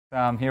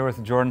I'm here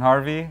with Jordan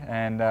Harvey,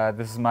 and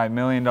this is my $1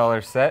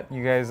 million set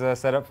you guys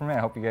set up for me. I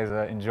hope you guys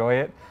enjoy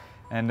it.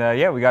 And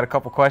yeah, we got a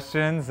couple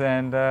questions,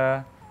 and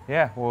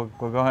yeah, we'll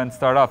go ahead and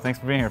start off. Thanks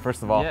for being here,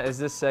 first of all. Yeah, is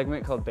this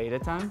segment called Beta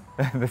Time?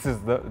 This is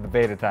the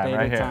beta time Beta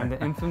right time, here.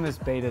 the infamous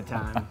Beta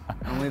Time.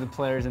 Only the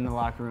players in the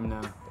locker room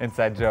know.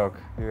 Inside joke.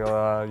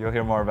 You'll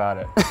hear more about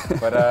it.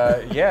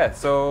 But yeah,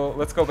 so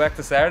let's go back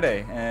to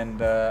Saturday,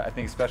 and I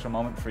think a special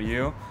moment for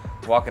you,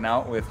 walking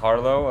out with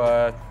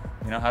Harlow.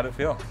 You know, how'd it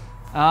feel?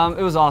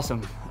 It was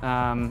awesome.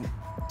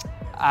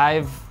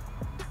 I've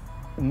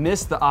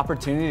missed the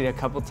opportunity a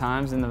couple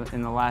times in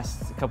the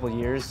last couple of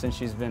years since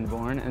she's been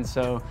born, and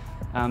so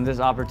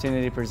this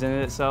opportunity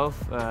presented itself.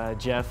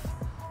 Jeff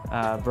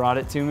brought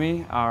it to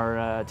me,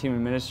 our team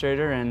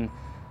administrator, and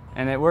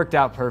it worked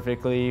out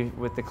perfectly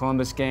with the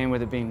Columbus game,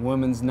 with it being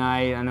Women's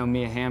Night. I know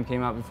Mia Hamm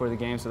came out before the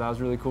game, so that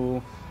was really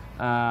cool.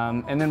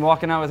 And then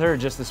walking out with her,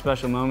 just a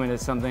special moment.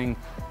 It's something,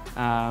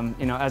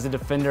 you know, as a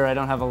defender, I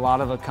don't have a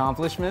lot of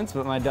accomplishments,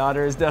 but my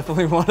daughter is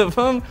definitely one of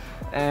them.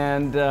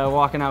 And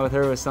walking out with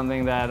her was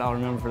something that I'll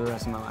remember for the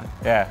rest of my life.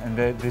 Yeah, and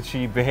did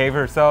she behave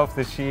herself?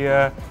 Did she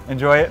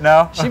enjoy it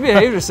now? She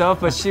behaved herself,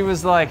 but she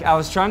was like, I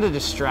was trying to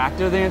distract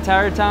her the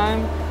entire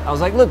time. I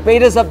was like, look,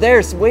 Beta's up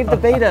there, so wave to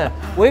Beta,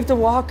 wave to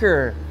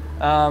Walker.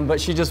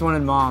 But she just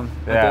wanted mom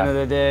at the end of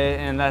the day,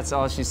 and that's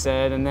all she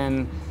said. And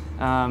then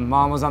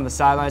mom was on the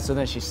sideline, so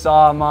then she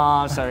saw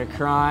mom, started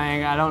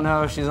crying. I don't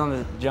know if she's on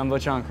the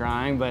Jumbotron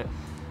crying, but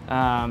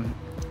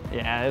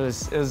yeah,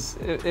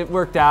 it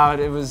worked out.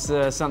 It was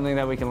something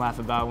that we can laugh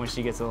about when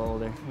she gets a little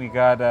older. We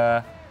got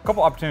a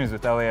couple opportunities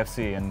with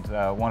LAFC, and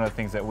one of the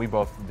things that we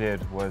both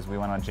did was we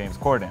went on James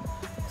Corden.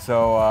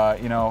 So,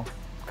 you know,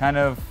 kind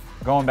of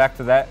going back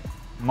to that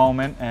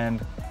moment and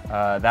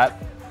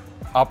that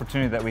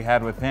opportunity that we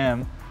had with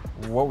him,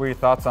 what were your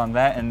thoughts on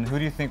that, and who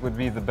do you think would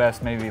be the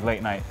best maybe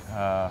late night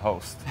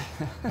host?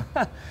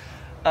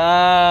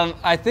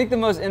 I think the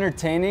most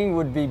entertaining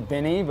would be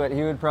Benny, but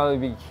he would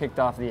probably be kicked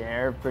off the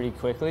air pretty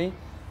quickly.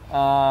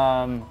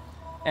 And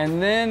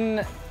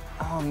then,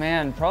 oh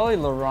man, probably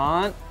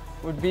Laurent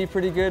would be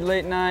pretty good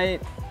late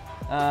night.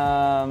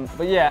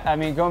 But yeah, I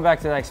mean, going back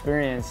to that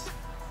experience,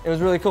 it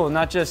was really cool.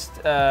 Not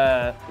just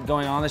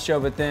going on the show,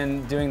 but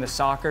then doing the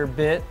soccer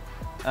bit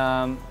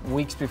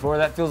weeks before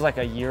that. Feels like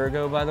a year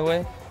ago, by the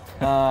way.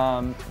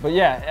 But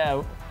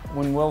yeah,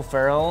 when Will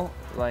Ferrell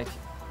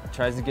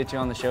tries to get you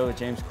on the show with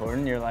James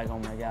Corden, you're like, oh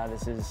my God,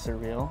 this is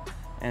surreal.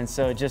 And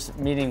so just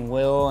meeting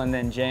Will and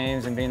then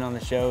James and being on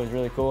the show was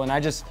really cool.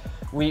 And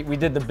we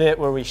did the bit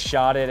where we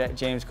shot it at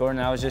James Corden.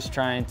 I was just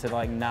trying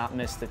to not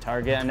miss the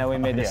target. I know we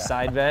made this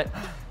side bet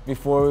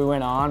before we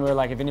went on. We were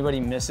like, if anybody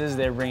misses,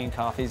 they're bringing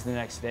coffees the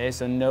next day.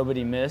 So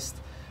nobody missed,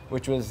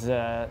 which was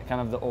kind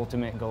of the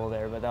ultimate goal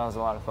there. But that was a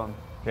lot of fun.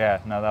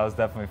 Yeah, no, that was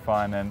definitely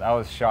fun, and I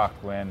was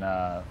shocked when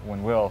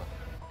Will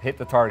hit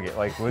the target,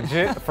 like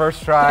legit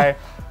first try.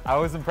 I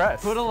was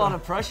impressed. Put a lot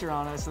of pressure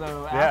on us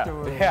though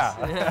afterwards.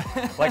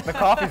 Yeah. Like the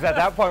coffees at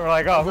that point, we're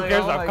like, oh, who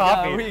cares about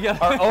coffee?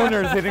 Our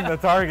owner's hitting the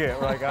target.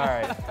 We're like, all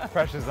right,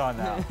 pressure's on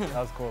now. That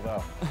was cool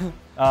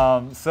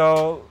though.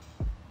 So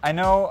I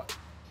know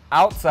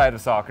outside of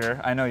soccer,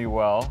 I know you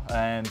well,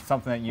 and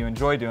something that you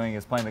enjoy doing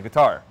is playing the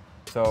guitar.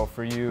 So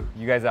for you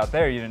guys out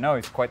there, you didn't know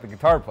he's quite the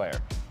guitar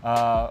player.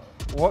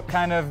 What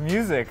kind of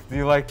music do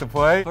you like to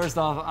play? First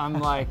off, I'm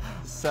like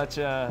such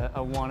a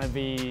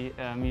wannabe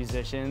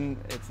musician.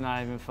 It's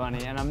not even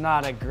funny. And I'm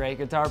not a great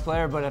guitar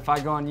player, but if I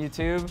go on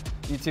YouTube,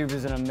 YouTube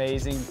is an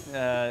amazing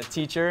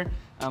teacher.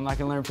 I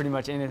can learn pretty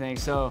much anything.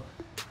 So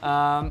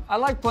I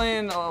like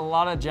playing a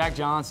lot of Jack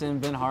Johnson,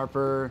 Ben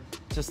Harper,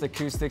 just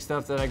acoustic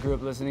stuff that I grew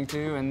up listening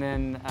to. And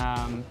then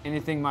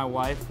anything my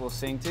wife will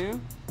sing to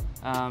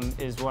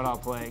is what I'll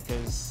play,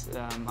 because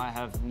I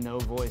have no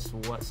voice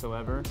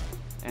whatsoever.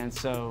 And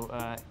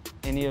so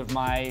any of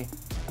my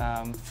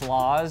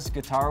flaws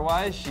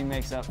guitar-wise, she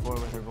makes up for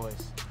with her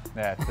voice.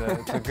 Yeah,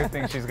 it's a good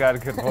thing she's got a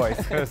good voice,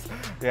 because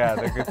yeah,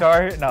 the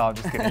guitar, no, I'm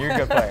just kidding, you're a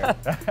good player.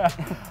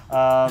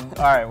 All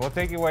right, we'll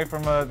take you away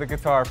from the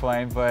guitar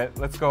playing, but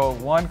let's go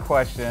one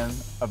question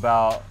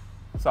about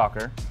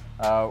soccer.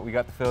 We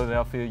got the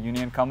Philadelphia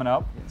Union coming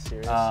up. Get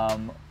serious.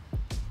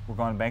 We're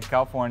going to Bank of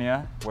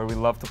California, where we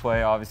love to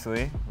play,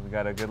 obviously. We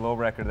got a good little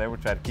record there. We'll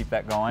try to keep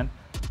that going.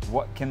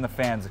 What can the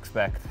fans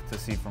expect to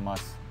see from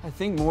us? I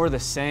think more the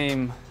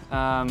same.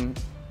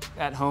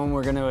 At home,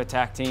 we're going to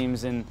attack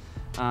teams, and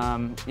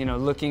you know,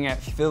 looking at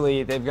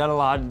Philly, they've got a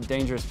lot of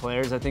dangerous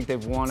players. I think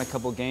they've won a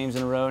couple games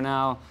in a row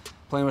now,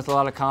 playing with a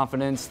lot of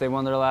confidence. They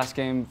won their last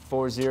game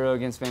 4-0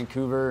 against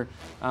Vancouver,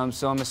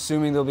 so I'm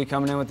assuming they'll be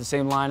coming in with the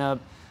same lineup.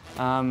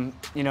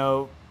 You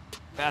know,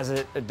 as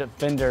a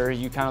defender,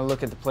 you kind of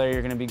look at the player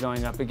you're going to be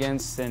going up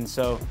against, and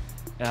so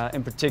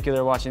in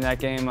particular, watching that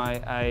game,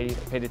 I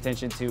paid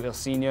attention to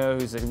Ilsinho,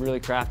 who's a really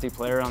crafty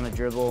player on the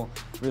dribble,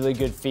 really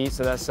good feet,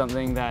 so that's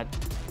something that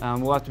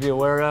we'll have to be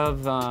aware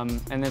of.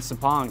 And then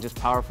Sapong, just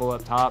powerful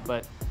up top.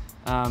 But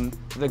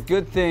the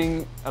good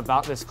thing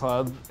about this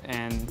club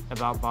and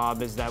about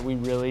Bob is that we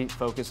really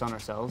focus on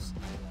ourselves.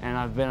 And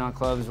I've been on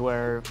clubs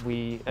where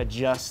we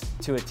adjust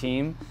to a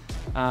team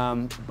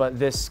But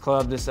this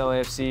club, this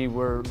LAFC,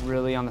 we're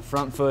really on the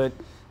front foot,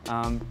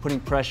 putting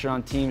pressure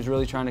on teams,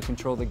 really trying to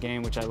control the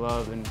game, which I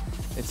love, and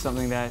it's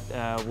something that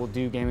we'll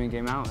do game in,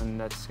 game out, and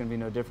that's going to be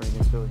no different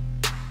against Philly.